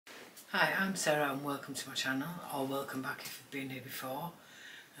Hi, I'm Sarah and welcome to my channel, or welcome back if you've been here before.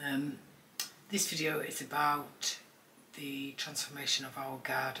 This video is about the transformation of our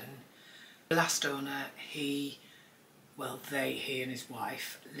garden. The last owner, he and his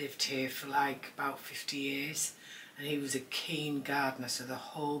wife lived here for like about 50 years, and he was a keen gardener, so the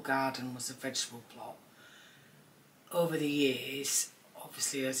whole garden was a vegetable plot. Over the years,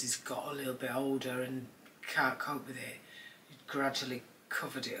 obviously as he's got a little bit older and can't cope with it, he gradually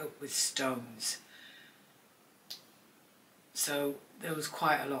covered it up with stones. So there was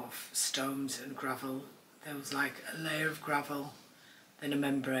quite a lot of stones and gravel. There was like a layer of gravel, then a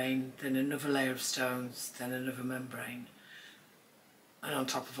membrane, then another layer of stones, then another membrane. And on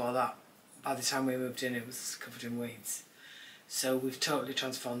top of all that, by the time we moved in, it was covered in weeds. So we've totally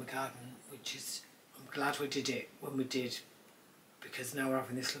transformed the garden, which is, I'm glad we did it when we did, because now we're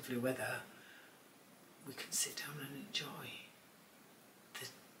having this lovely weather, we can sit down and enjoy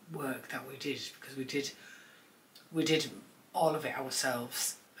the work that we did, because we did all of it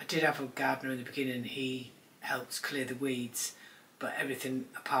ourselves. I did have a gardener in the beginning, he helps clear the weeds, but everything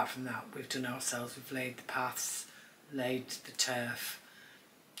apart from that we've done ourselves. We've laid the paths, laid the turf,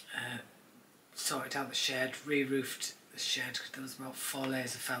 sorted out the shed, re-roofed the shed because there was about 4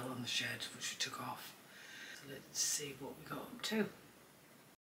 layers of felt on the shed which we took off. So let's see what we got up to.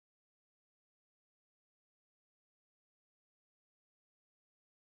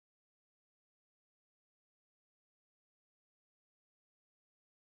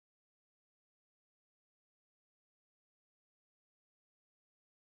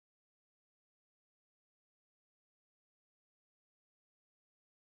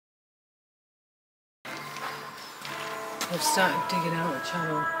 I've started digging out a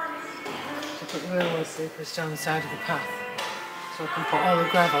channel to put the railway sleepers down the side of the path, so I can put all the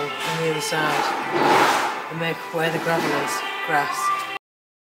gravel on the other side and make where the gravel is grass.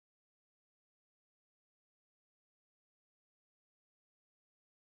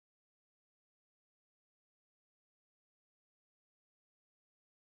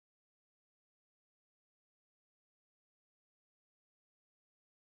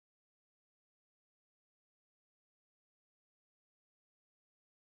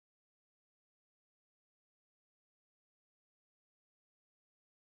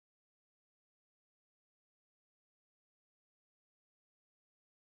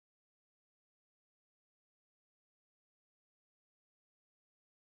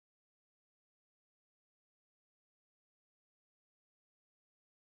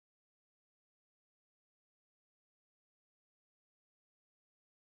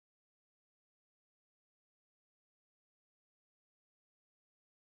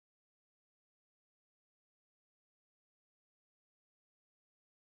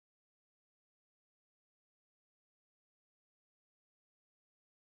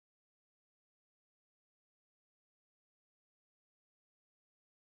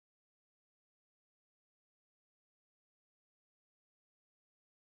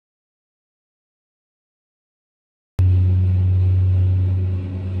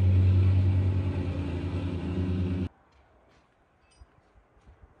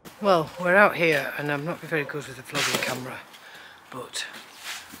 Well, we're out here and I'm not very good with the vlogging camera, but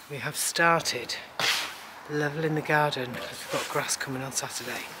we have started levelling the garden because we've got grass coming on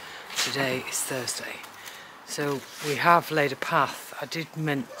Saturday. Today is Thursday. So we have laid a path. I did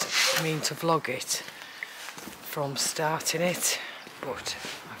mean to vlog it from starting it, but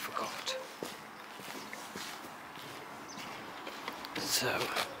I forgot. So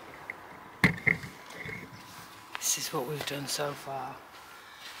this is what we've done so far.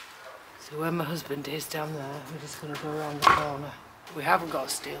 So where my husband is down there, we're just going to go around the corner. We haven't got a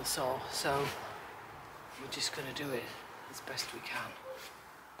steel saw, so we're just going to do it as best we can.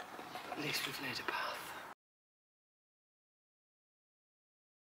 But at least we've laid a path.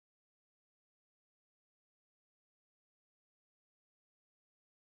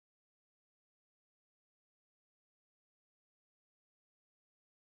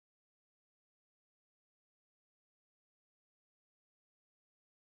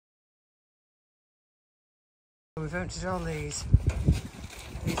 We've emptied all these.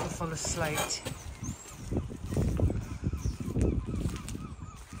 These are full of slate.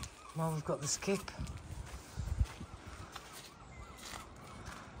 Well, we've got the skip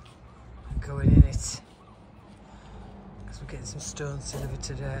going in it because we're getting some stones delivered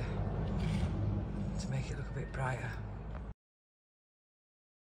today to make it look a bit brighter.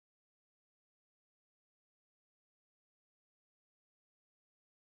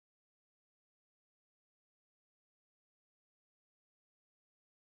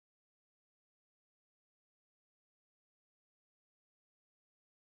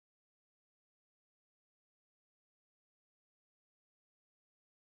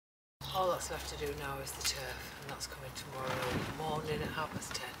 All that's left to do now is the turf, and that's coming tomorrow morning at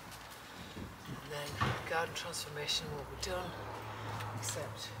 10:30. And then garden transformation will be done,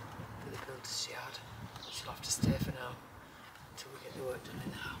 except for the builder's yard, which will have to stay for now until we get the work done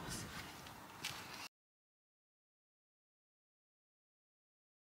in the house.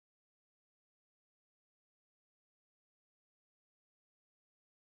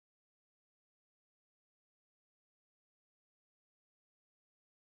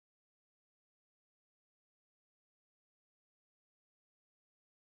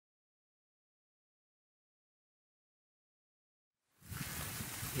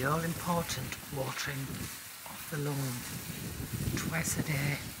 The all-important watering of the lawn twice a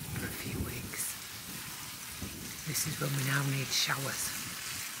day for a few weeks. This is when we now need showers.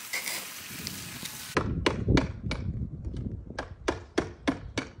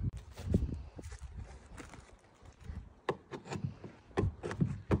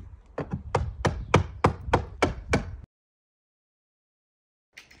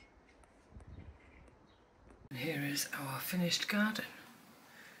 And here is our finished garden.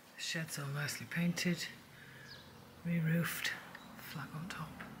 The shed's all nicely painted, re-roofed, flag on top.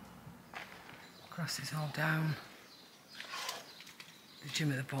 Grass is all down. The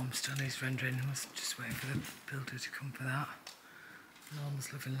gym at the bottom's done his rendering. I was just waiting for the builder to come for that.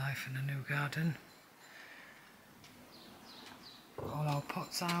 Norma's living life in a new garden. All our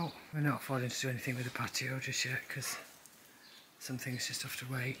pots out. We're not affording to do anything with the patio just yet because some things just have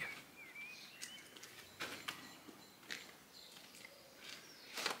to wait.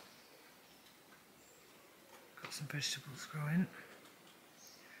 Some vegetables growing.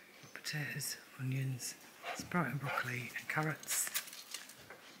 Got potatoes, onions, sprouting broccoli and carrots.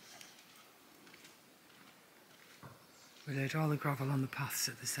 We laid all the gravel on the paths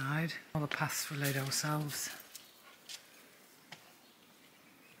at the side. All the paths were laid ourselves.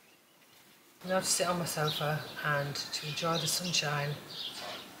 Now to sit on my sofa and to enjoy the sunshine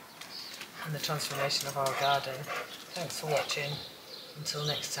and the transformation of our garden. Thanks for watching. Until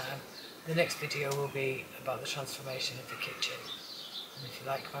next time. The next video will be about the transformation of the kitchen. And if you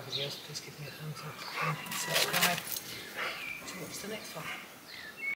like my videos, please give me a thumbs up and subscribe to watch the next one.